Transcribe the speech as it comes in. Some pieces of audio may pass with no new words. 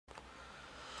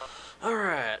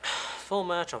Alright, full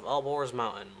match of Alborz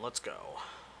Mountain. Let's go.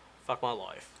 Fuck my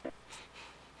life.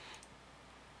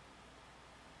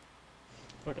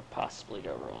 What could possibly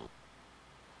go wrong?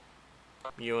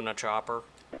 You and a chopper.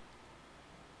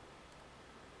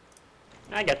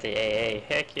 I got the AA,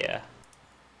 heck yeah.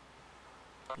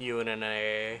 You and an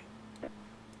AA.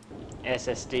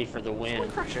 SSD for the Did we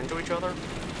win. crash into each other?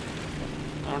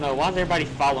 I don't know, why is everybody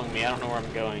following me? I don't know where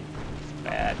I'm going. It's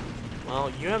bad.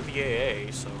 Well, you have the AA,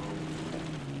 so...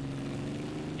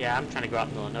 Yeah, I'm trying to go out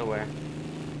in the middle of nowhere.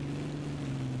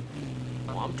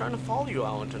 Well, I'm trying to follow you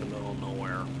out into the middle of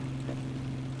nowhere.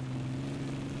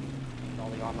 All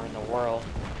the armor in the world.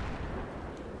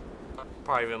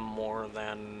 Probably even more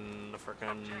than the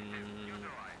frickin'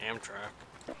 Amtrak.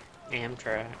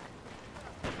 Amtrak.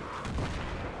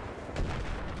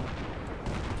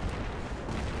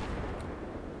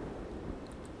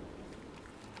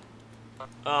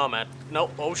 Oh, man.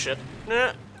 Nope. Oh, shit.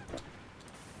 Nah.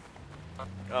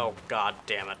 Oh, god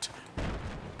damn it.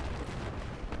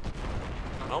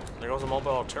 Oh, there goes a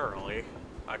mobile artillery.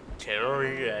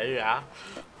 Artillery, yeah.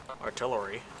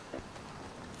 Artillery.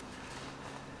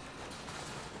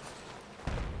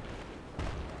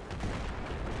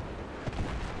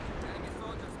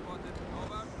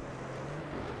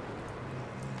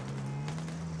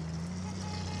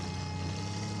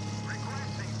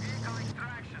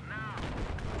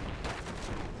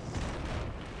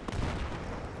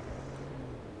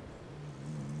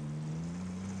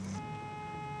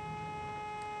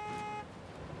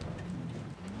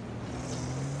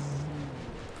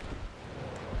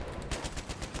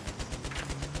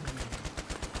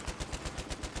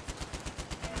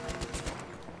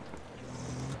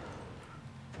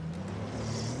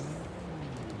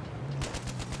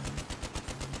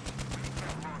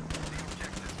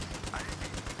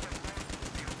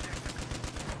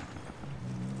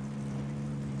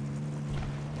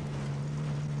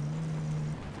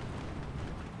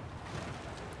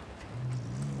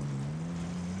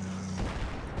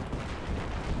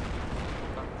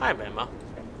 Hi, Bama.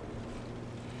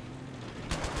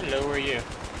 Hello, where are you?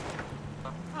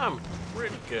 I'm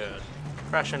pretty good.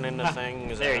 Crashing into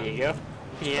things. There and you go.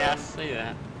 Yeah, I see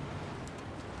that.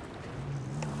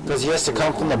 Because he has to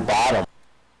come from the bottom.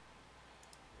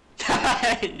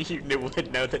 You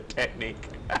would know the technique.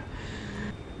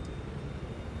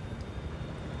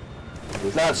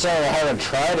 Not saying I haven't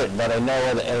tried it, but I know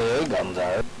where the AA guns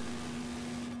are.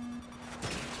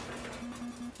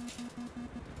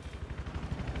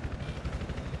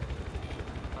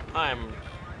 I'm I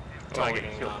get talking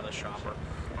killed. the shopper.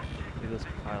 This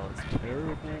pilot's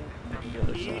terrible on the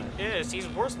other He side. is. He's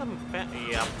worse than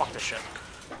yeah, fuck the shit.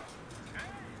 I'm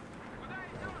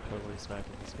totally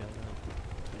sniping this guy now.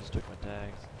 He just took my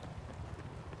tags.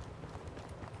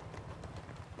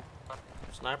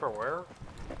 Sniper where?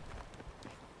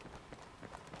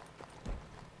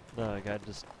 No, a guy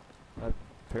just... I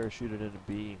parachuted into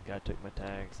B and guy took my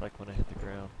tags like when I hit the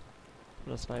ground. I'm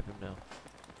gonna snipe him now.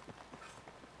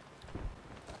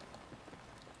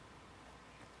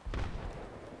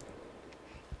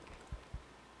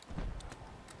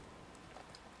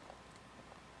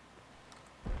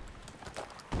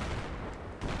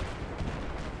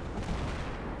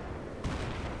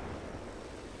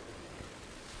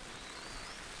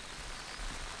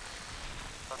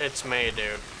 It's me,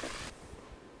 dude.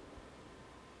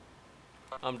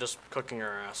 I'm just cooking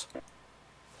your ass.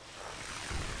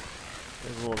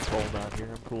 There's a little troll down here,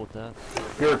 I'm cool with that.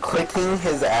 You're clicking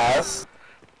his ass?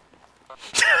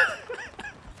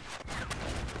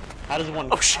 How does one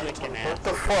click an ass? What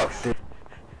the fuck, dude?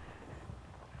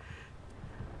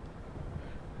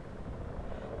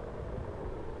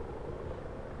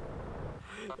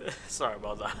 Sorry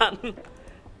about that.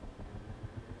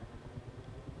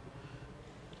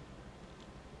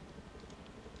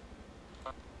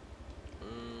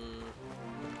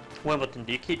 Wimbledon,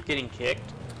 do you keep getting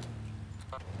kicked?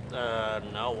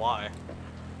 No, why?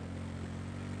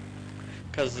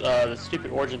 Because the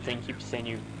stupid origin thing keeps saying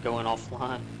you're going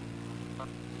offline.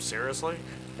 Seriously?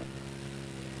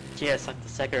 Yeah, it's like the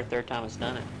second or third time it's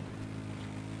done it.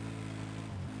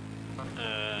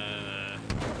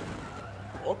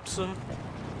 Whoops.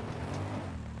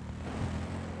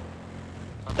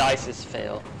 Dice has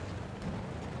failed.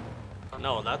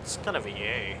 No, that's kind of a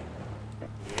yay.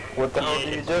 What the hell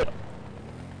did you do?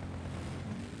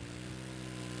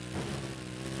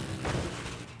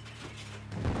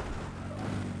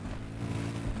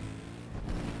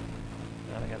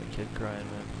 God, I got a kid crying,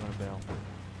 man. I'm gonna bail.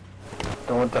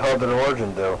 And what the hell did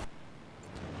Origin do?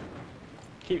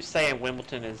 Keep saying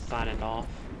Wimbledon is signing off.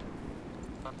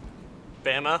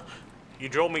 Bama, You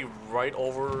drove me right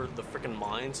over the freaking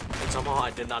mines, and somehow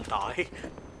I did not die.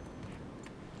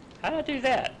 How did I do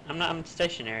that? I'm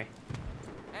stationary.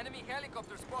 Enemy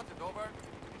helicopter spotted, over.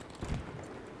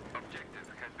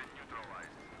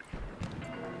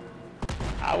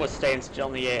 I was staying still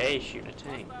in the AA shooting a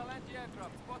tank. Hostile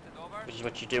anti-aircraft spotted, over. Which is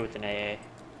what you do with an AA.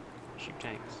 Shoot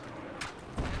tanks.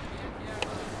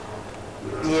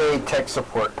 EA tech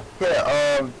support.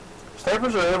 Yeah,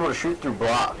 snipers are able to shoot through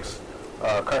blocks.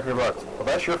 Concrete blocks. Well,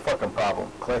 that's your fucking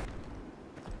problem. Click.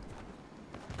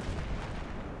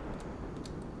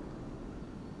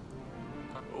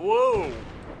 Whoa!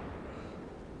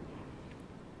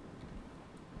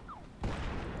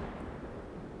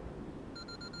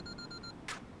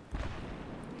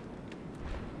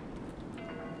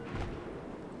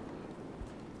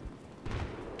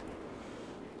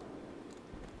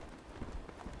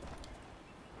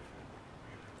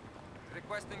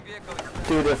 Requesting vehicle.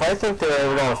 Dude, if I think they're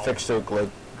ever gonna fix those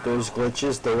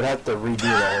glitches, they would have to redo the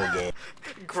whole game.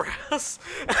 Grass?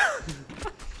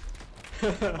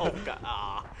 Oh god.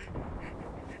 Ah.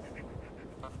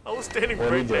 I was standing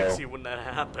What'd right he next do? to you when that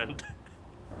happened.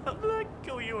 How did that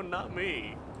kill you and not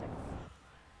me?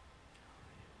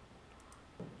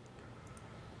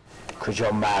 Cause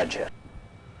you're magic.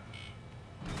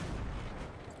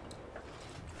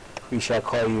 We shall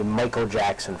call you Michael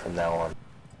Jackson from now on.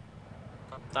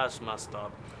 That's messed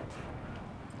up.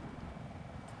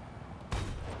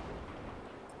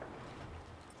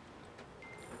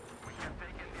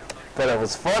 But it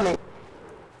was funny.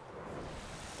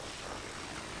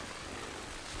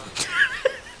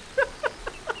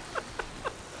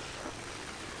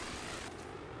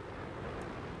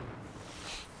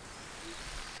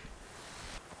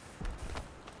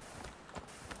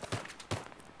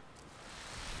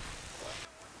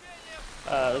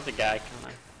 There's a guy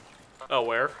coming. Oh,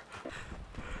 where?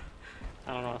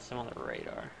 I don't know, it's him on the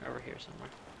radar. Over here somewhere.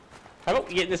 How about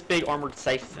we get this big armored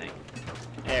safe thing?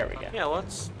 There we go. Yeah,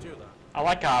 let's do that. I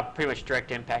like how I pretty much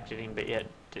direct impacted him, but yet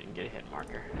didn't get a hit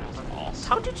marker. That was awesome.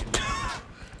 How did you...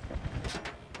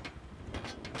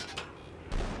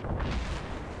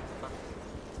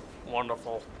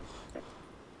 Wonderful.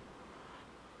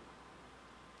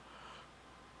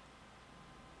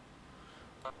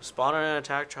 Spotted an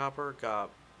attack chopper, got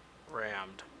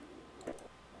rammed.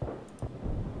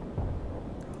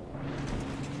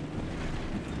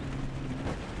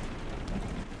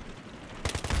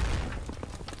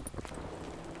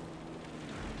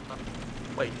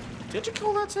 Wait, did you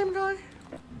kill that same guy?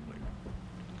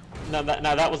 No,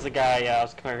 that was the guy I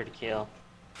was coming here to kill.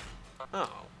 Oh,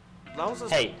 that was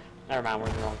his... Hey, never mind, we're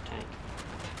in the wrong tank.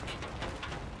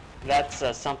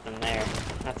 That's something there.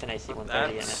 That's an AC-130 in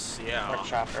That's, it. yeah. Or a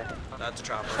chopper. That's a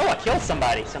chopper. Oh, I killed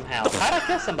somebody somehow. How did I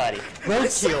kill somebody?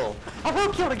 Roadkill. I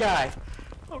roadkilled a guy.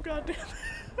 Oh god damn it.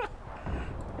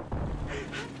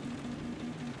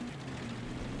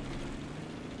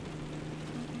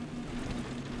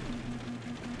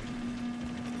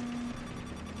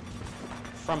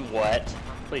 From what?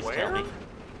 Please tell Where? me.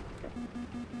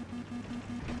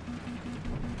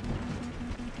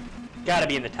 Gotta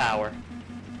be in the tower.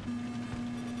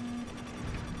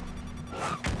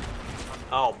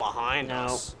 Oh, behind No.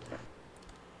 us.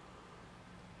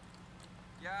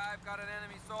 Yeah, I've got an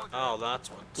enemy soldier. Oh, that's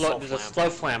what. Look, there's a slow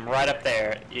flam right up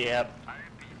there. Yep.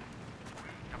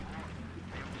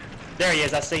 There he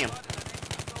is, I see him.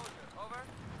 Over.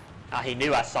 Ah, he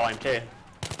knew I saw him too.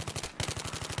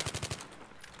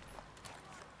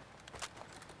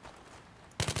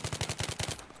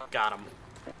 Got him.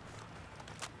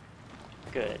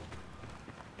 Good.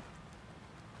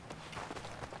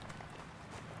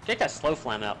 Take that slow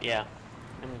flam out, yeah.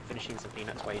 I'm finishing some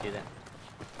peanuts while you do that.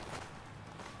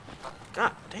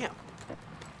 God damn.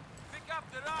 Pick up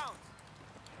the rounds.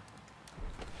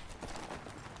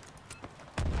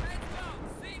 Heads down.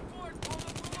 C4 pull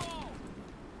the parole.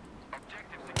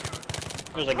 Objective secured.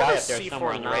 There's a How guy up does there C4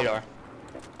 somewhere on the know? radar.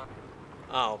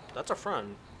 Oh, that's a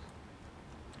friend.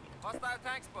 Hostile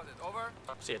tank spotted. Over.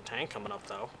 See a tank coming up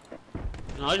though.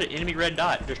 No, there's an enemy red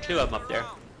dot. There's two of them up there.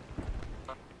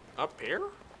 Up here?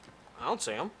 I don't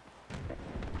see him.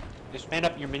 Just fan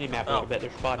up your mini map a little bit. They're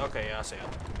spotted. Okay, yeah, I see him.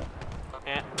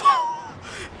 And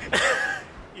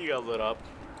you got lit up.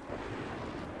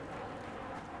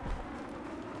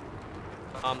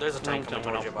 There's a tank coming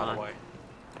towards you, by the way.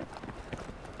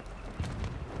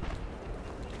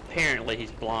 Apparently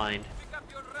he's blind. Pick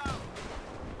up your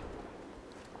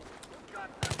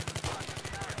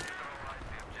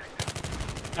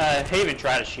round. He even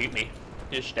tried to shoot me.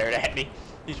 He just stared at me.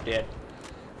 He's dead.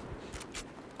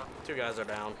 Two guys are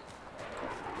down.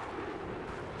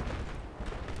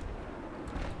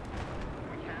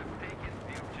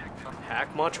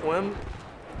 pack much, Wim?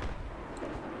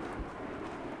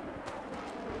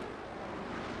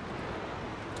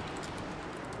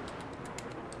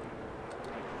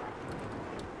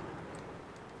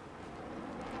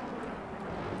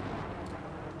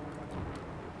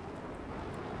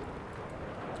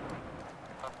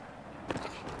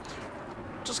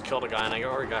 Just killed a guy and I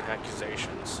already got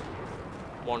accusations.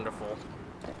 Wonderful.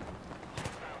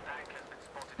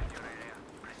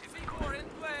 C4 in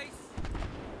place.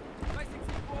 Placing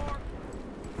C4.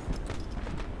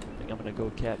 I think I'm gonna go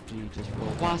Cap G just for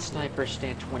Why snipers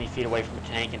stand 20 feet away from a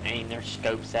tank and aim their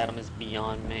scopes at them is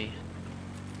beyond me.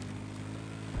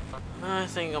 I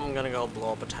think I'm gonna go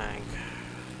blow up a tank.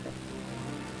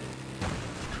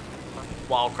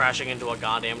 While crashing into a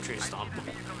goddamn tree stump.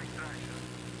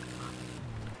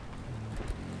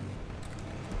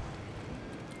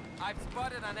 I've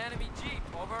spotted an enemy jeep.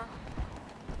 Over.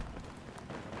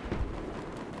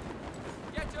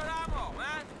 Get your ammo,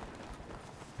 man.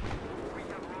 We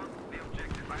have lost the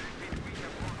objective. I repeat, we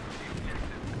have lost the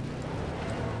objective.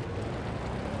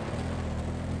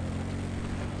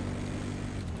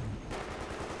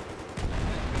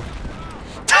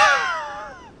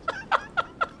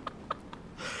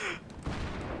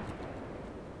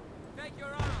 Take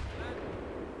your arms, man.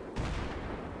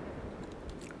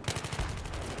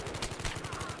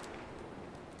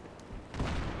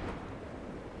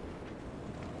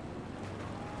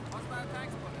 Hostile tank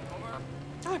spotted. Over.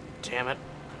 God damn it.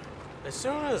 As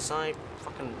soon as I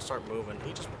fucking start moving,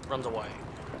 he just runs away.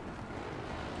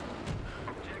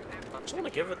 I just want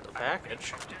to give it the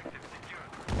package.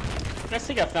 I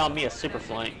think I found me a super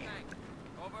flank.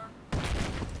 Over.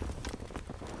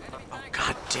 Oh,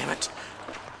 god damn it.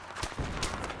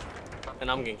 And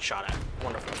I'm getting shot at.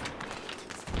 Wonderful.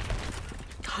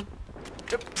 God.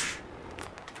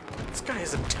 This guy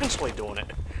is intentionally doing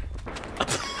it.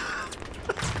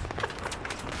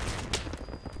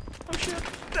 Oh shit.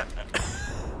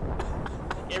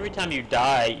 Every time you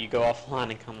die, you go offline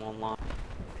and come online.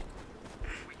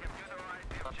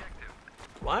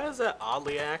 Why is that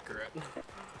oddly accurate? I'm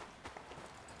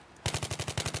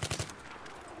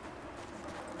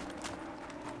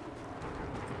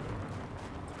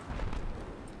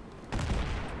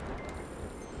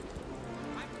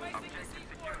placing the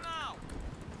C4 now.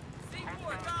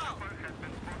 C4 down.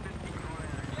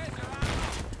 Get your ammo.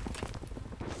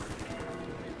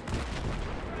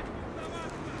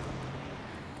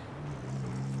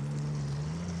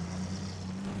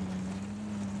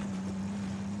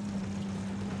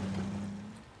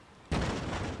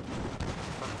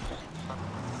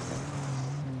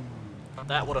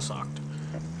 That would have sucked.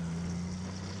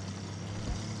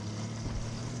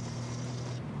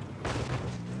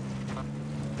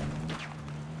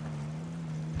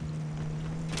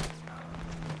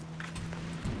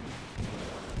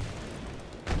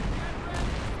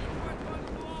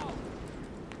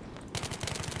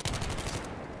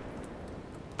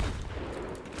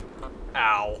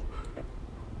 Ow.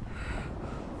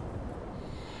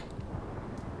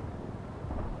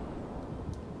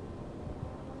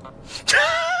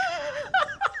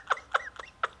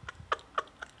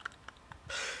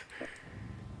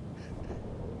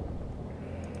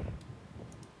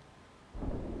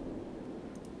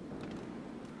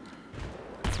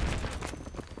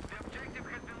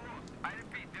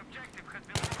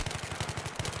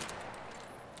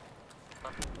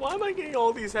 Why am I getting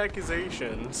all these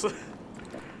accusations?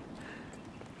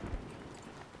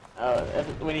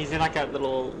 When he's in like a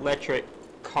little electric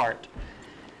cart.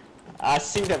 I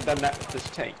seem to have done that with this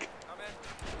tank.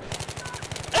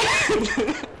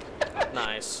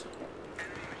 Nice.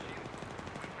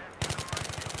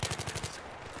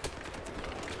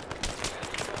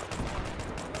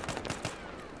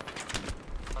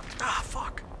 Ah,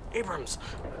 fuck. Abrams.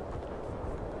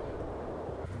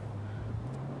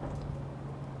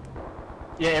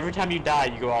 Yeah, every time you die,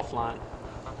 you go offline.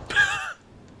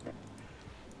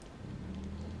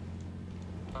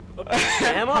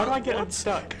 Bama? How do I get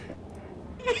unstuck?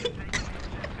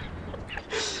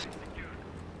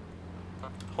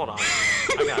 Hold on. I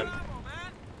got. Ammo,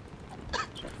 man.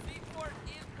 C4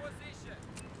 in position.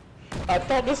 I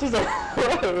thought this was a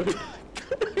road.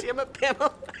 Damn it,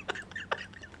 Bama.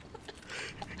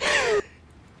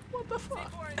 What the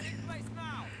fuck? C4 is in place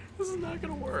now. This is not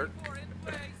gonna work. C4 in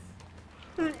place.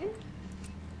 Throwing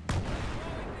the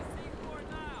C4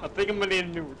 I now. think I'm gonna need a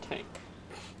newer tank.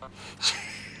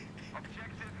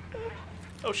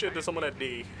 Oh shit, there's someone at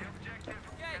D. Okay,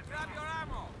 grab your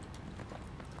ammo.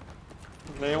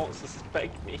 They won't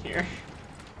suspect me here.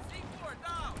 C4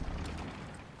 down.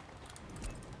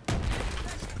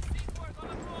 C4's on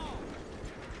the floor.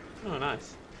 Oh,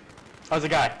 nice. Oh, there's a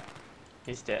guy.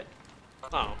 He's dead.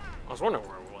 Oh, I was wondering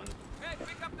where it went. Hey,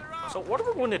 pick up the rock. So what are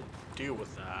we going to do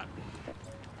with that?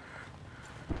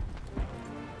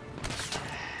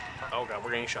 Oh god,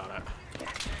 we're getting shot at.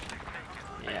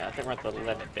 Yeah, I think we're at the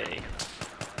left bay.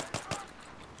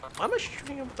 Why am I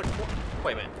shooting him with the...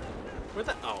 Wait a minute. Where'd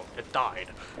that... Oh, it died.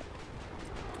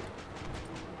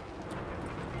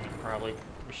 Probably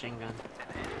machine gun.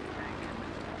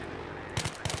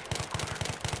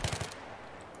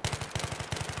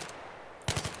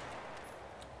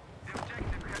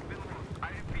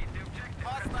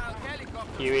 Hostile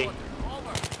helicopter. Huey. spotted.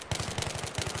 Over.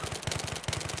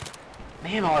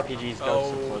 Man, my RPGs go so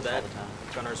Oh, close all that the time.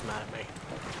 gunner's mad at me.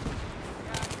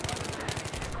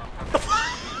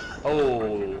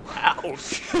 Oh.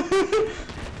 Ouch.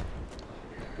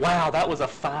 Wow, that was a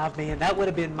 5-man. That would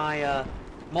have been my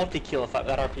multi-kill if that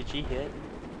RPG hit.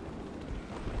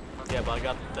 Yeah, but I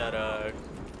got that, on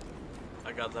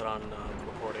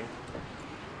recording.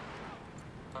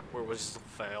 Where it was just a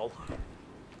fail.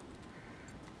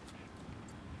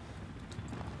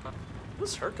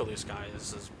 This Hercules guy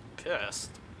is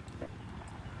pissed.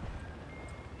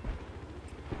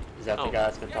 Is that the Oh. guy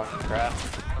that's been talking crap?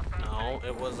 No,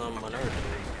 it was Minority.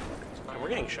 And we're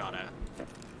getting shot at.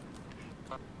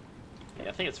 Yeah,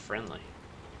 I think it's friendly.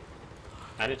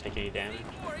 I didn't take any damage.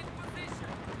 C4 in position.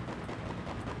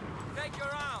 Take your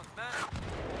round, man.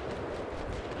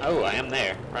 Oh, I am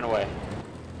there. Run away.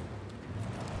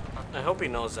 I hope he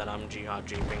knows that I'm jihad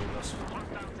jeeping this.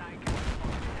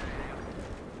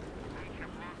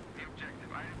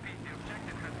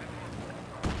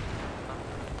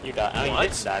 You died. Oh, you What?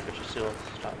 didn't die, but you still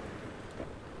stopped.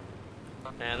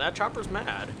 Man, that chopper's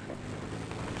mad.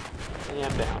 Yeah,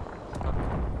 I'm down.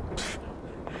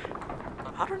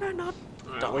 How did I not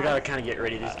die? We gotta kind of get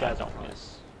ready. These guys don't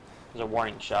miss. It was a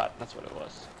warning shot. That's what it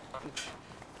was.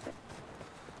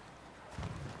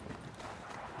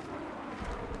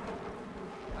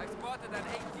 I spotted an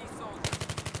AT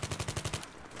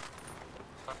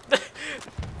soldier.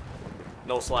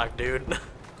 No slack, dude.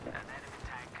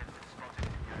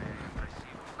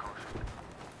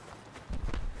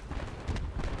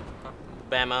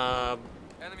 Bama.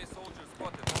 Enemy soldier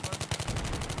spotted. Over.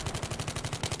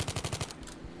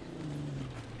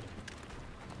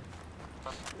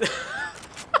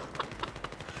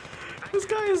 This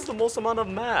guy is the most amount of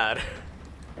mad.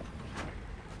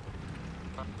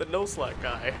 The no slack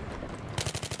guy.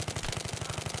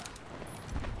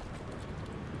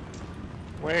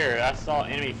 Where? I saw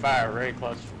enemy fire very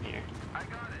close